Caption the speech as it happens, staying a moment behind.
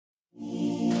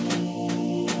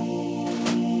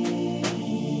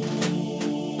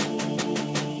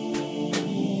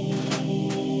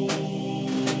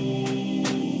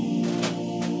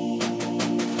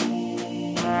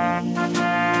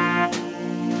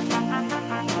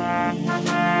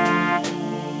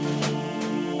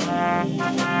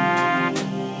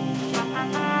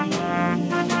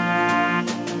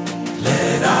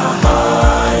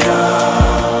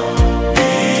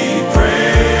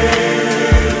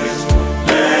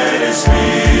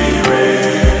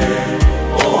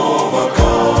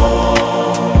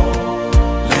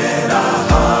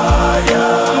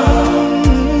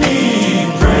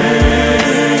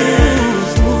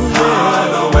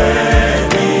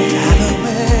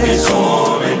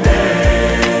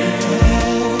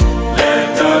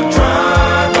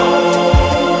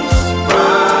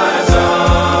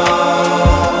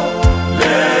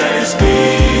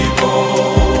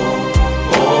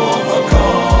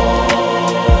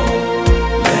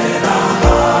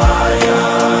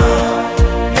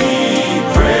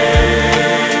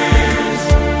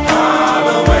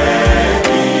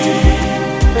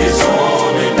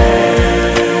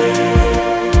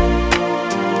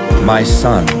My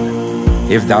son,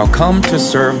 if thou come to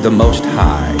serve the Most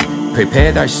High,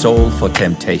 prepare thy soul for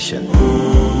temptation.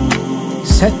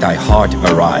 Set thy heart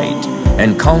aright,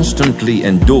 and constantly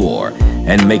endure,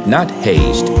 and make not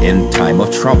haste in time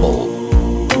of trouble.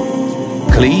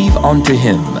 Cleave unto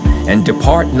him, and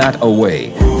depart not away,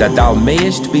 that thou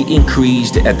mayest be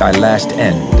increased at thy last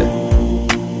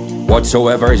end.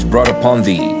 Whatsoever is brought upon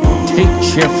thee, take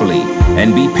cheerfully,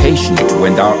 and be patient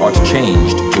when thou art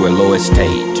changed to a low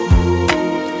estate.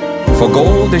 For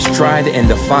gold is tried in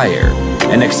the fire,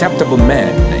 an acceptable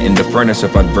man in the furnace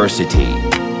of adversity.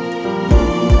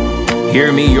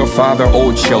 Hear me, your father,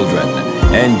 O children,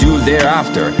 and do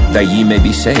thereafter, that ye may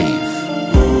be saved.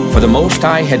 For the Most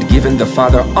High had given the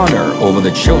father honor over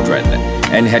the children,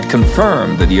 and had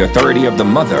confirmed the authority of the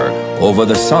mother over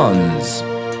the sons.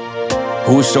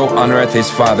 Whoso honoreth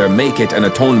his father maketh an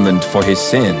atonement for his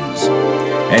sins,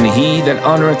 and he that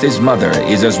honoreth his mother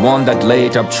is as one that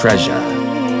layeth up treasure.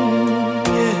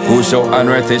 Whoso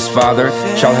honoreth his father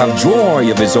shall have joy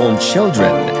of his own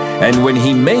children, and when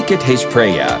he maketh his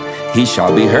prayer, he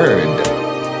shall be heard.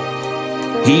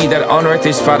 He that honoreth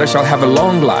his father shall have a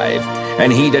long life,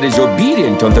 and he that is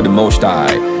obedient unto the Most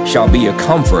High shall be a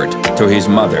comfort to his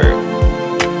mother.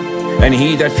 And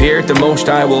he that feareth the Most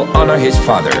High will honor his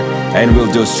father, and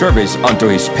will do service unto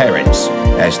his parents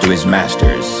as to his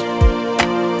masters.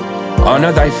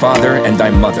 Honor thy father and thy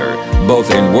mother,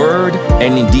 both in word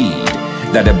and in deed,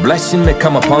 that a blessing may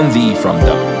come upon thee from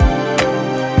them.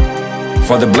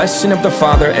 For the blessing of the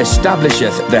father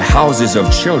establisheth the houses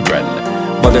of children,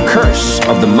 but the curse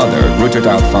of the mother rooteth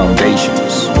out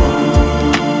foundations.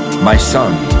 My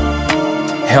son,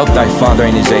 help thy father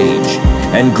in his age,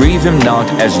 and grieve him not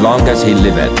as long as he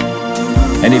liveth.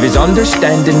 And if his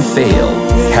understanding fail,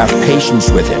 have patience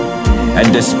with him,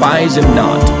 and despise him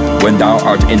not when thou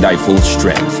art in thy full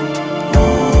strength.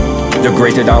 The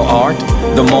greater thou art,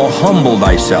 the more humble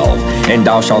thyself, and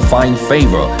thou shalt find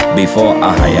favor before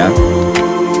Ahaya.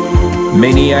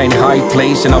 Many are in high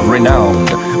place and of renown,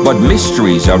 but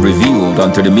mysteries are revealed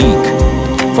unto the meek.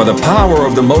 For the power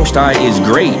of the Most High is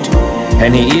great,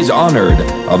 and he is honored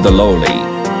of the lowly.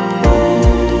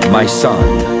 My son,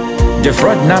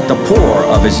 defraud not the poor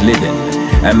of his living,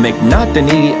 and make not the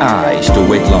needy eyes to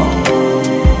wait long.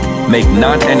 Make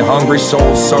not an hungry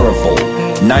soul sorrowful,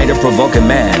 neither provoke a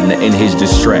man in his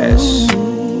distress.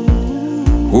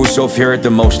 Whoso feareth the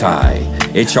Most High,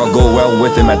 it shall go well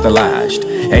with him at the last,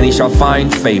 and he shall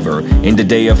find favor in the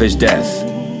day of his death.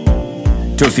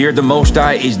 To fear the Most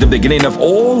High is the beginning of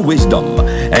all wisdom,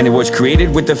 and it was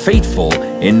created with the faithful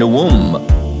in the womb.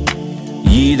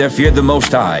 Ye that fear the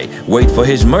Most High, wait for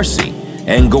his mercy,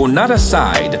 and go not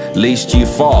aside, lest ye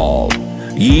fall.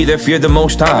 Ye that fear the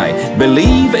Most High,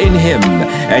 believe in him,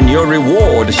 and your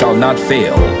reward shall not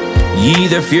fail. Ye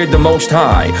that fear the Most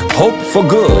High, hope for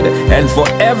good, and for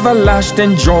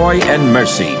everlasting joy and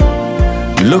mercy.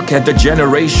 Look at the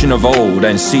generation of old,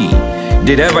 and see,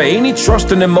 did ever any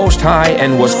trust in the Most High,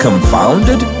 and was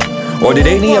confounded? Or did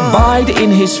any abide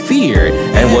in his fear,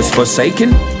 and was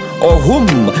forsaken? Or whom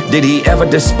did he ever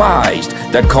despise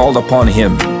that called upon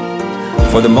him?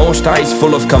 For the Most High is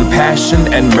full of compassion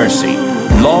and mercy,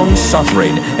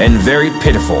 long-suffering and very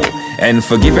pitiful, and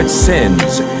forgiveth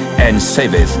sins, and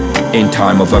saveth in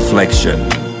time of affliction.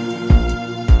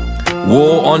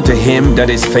 Woe unto him that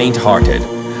is faint-hearted,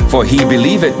 for he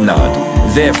believeth not,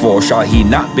 therefore shall he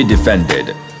not be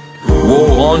defended.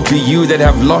 Woe unto you that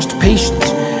have lost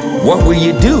patience, what will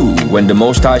ye do when the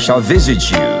Most High shall visit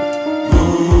you?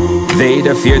 They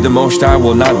that fear the Most High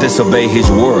will not disobey his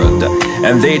word,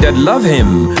 and they that love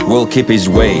him will keep his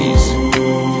ways.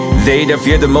 They that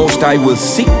fear the Most High will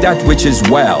seek that which is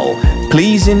well,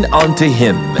 pleasing unto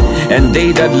him, and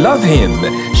they that love him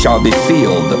shall be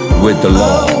filled with the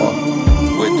law.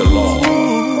 With the law.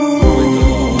 With the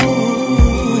law.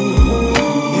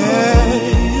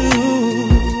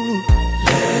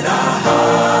 Let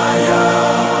Ahaya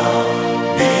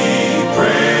be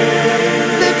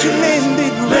praised. Let your name be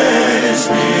praised. Let his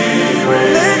spirit.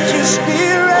 Let your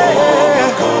spirit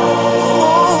overcome.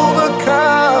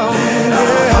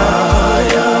 Let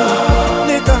Ahaya.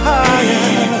 Let Ahaya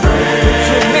be praised. Let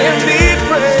your name be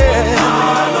praised.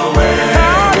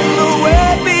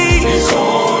 Hallowed be his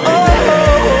holy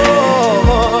name.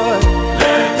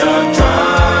 Let the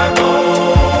dry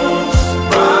bones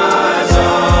rise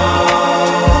up.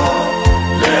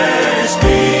 Let his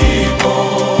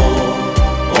people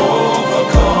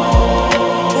overcome.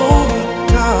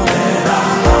 Let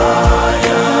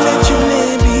Ahaya. Let your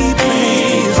name be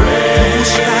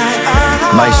praised.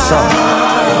 My son,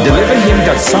 deliver him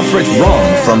that suffereth wrong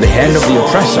from the hand of the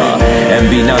oppressor, and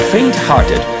be not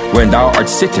faint-hearted, when thou art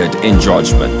seated in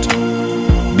judgment.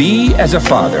 Be as a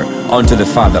father unto the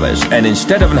fatherless, and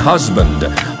instead of an husband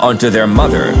unto their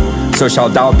mother, so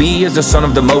shalt thou be as the Son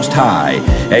of the Most High,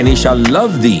 and he shall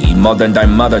love thee more than thy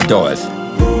mother doeth.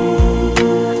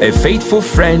 A faithful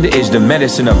friend is the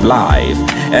medicine of life,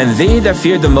 and they that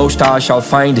fear the Most High shall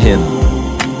find him.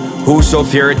 Whoso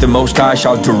feareth the Most High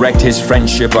shall direct his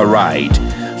friendship aright,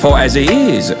 for as he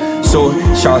is, so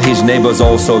shall his neighbors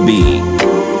also be.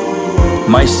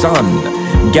 My son,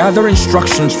 gather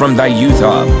instructions from thy youth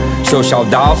up, so shalt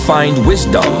thou find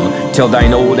wisdom till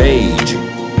thine old age.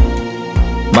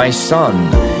 My son,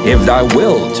 if thou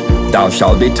wilt, thou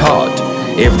shalt be taught.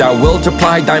 If thou wilt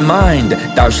apply thy mind,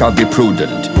 thou shalt be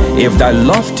prudent. If thou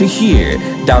love to hear,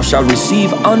 thou shalt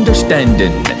receive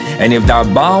understanding. And if thou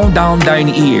bow down thine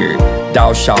ear,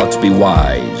 thou shalt be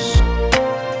wise.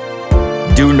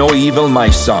 Do no evil, my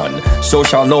son, so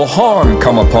shall no harm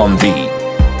come upon thee.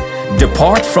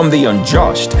 Depart from the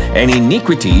unjust, and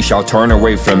iniquity shall turn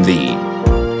away from thee.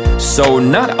 Sow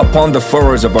not upon the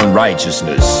furrows of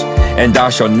unrighteousness, and thou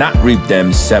shalt not reap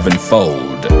them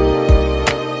sevenfold.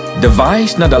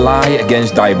 Devise not a lie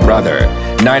against thy brother,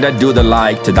 neither do the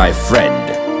like to thy friend.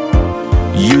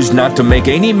 Use not to make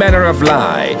any manner of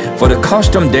lie, for the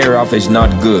custom thereof is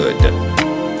not good.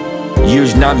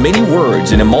 Use not many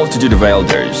words in a multitude of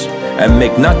elders, and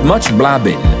make not much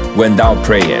blabbing when thou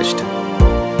prayest.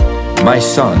 My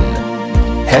son,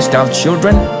 hast thou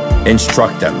children?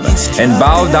 Instruct them, and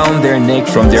bow down their neck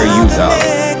from their youth up.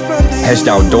 Hast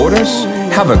thou daughters?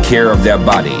 Have a care of their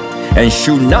body, and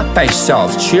shew not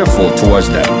thyself cheerful towards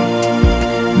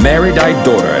them. Marry thy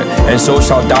daughter, and so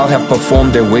shalt thou have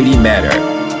performed a weighty matter,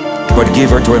 but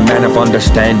give her to a man of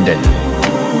understanding.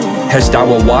 Hast thou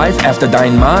a wife after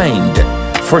thine mind?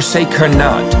 Forsake her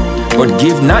not, but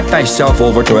give not thyself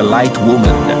over to a light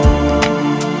woman.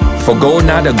 Forgo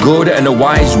not a good and a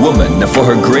wise woman, for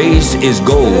her grace is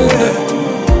gold.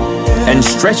 And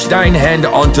stretch thine hand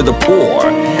unto the poor,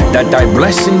 that thy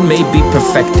blessing may be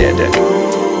perfected.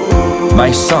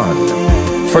 My son,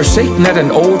 forsake not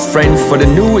an old friend, for the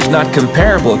new is not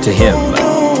comparable to him.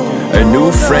 A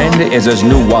new friend is as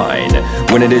new wine.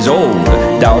 When it is old,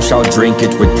 thou shalt drink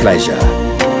it with pleasure.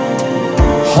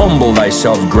 Humble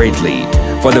thyself greatly,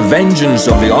 for the vengeance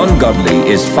of the ungodly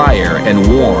is fire and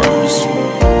worms.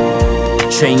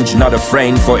 Change not a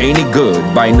friend for any good,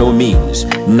 by no means,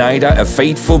 neither a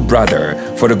faithful brother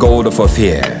for the gold of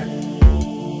Ophir.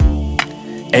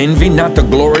 Envy not the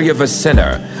glory of a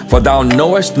sinner, for thou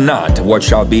knowest not what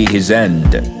shall be his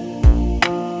end.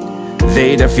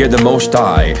 They that fear the Most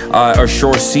High are a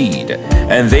sure seed,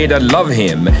 and they that love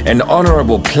him an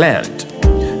honorable plant.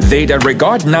 They that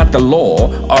regard not the law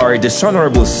are a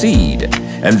dishonorable seed,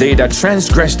 and they that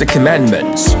transgress the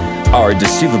commandments are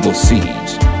deceivable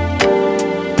seeds.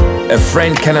 A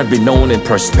friend cannot be known in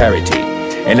prosperity,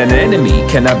 and an enemy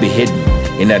cannot be hidden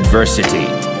in adversity.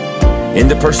 In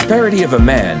the prosperity of a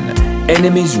man,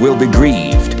 enemies will be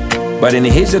grieved, but in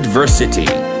his adversity,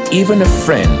 even a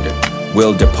friend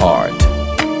will depart.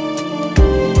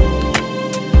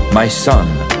 My son,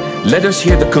 let us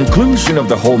hear the conclusion of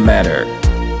the whole matter.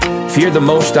 Fear the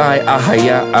Most High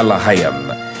Ahaya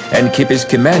Alahayam, and keep his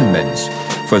commandments,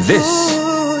 for this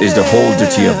is the whole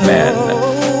duty of man.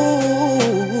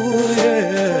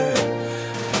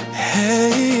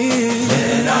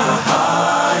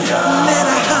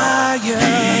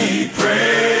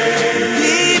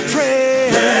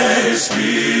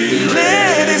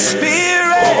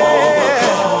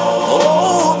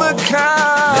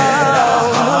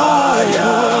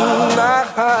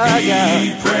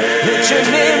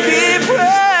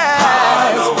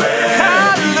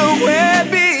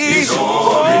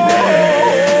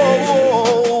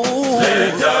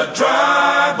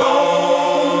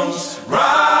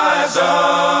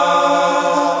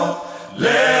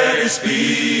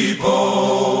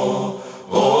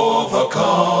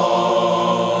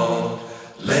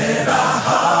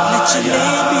 Let your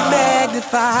name be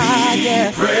magnified,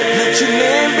 yeah. Let your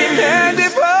name be magnified.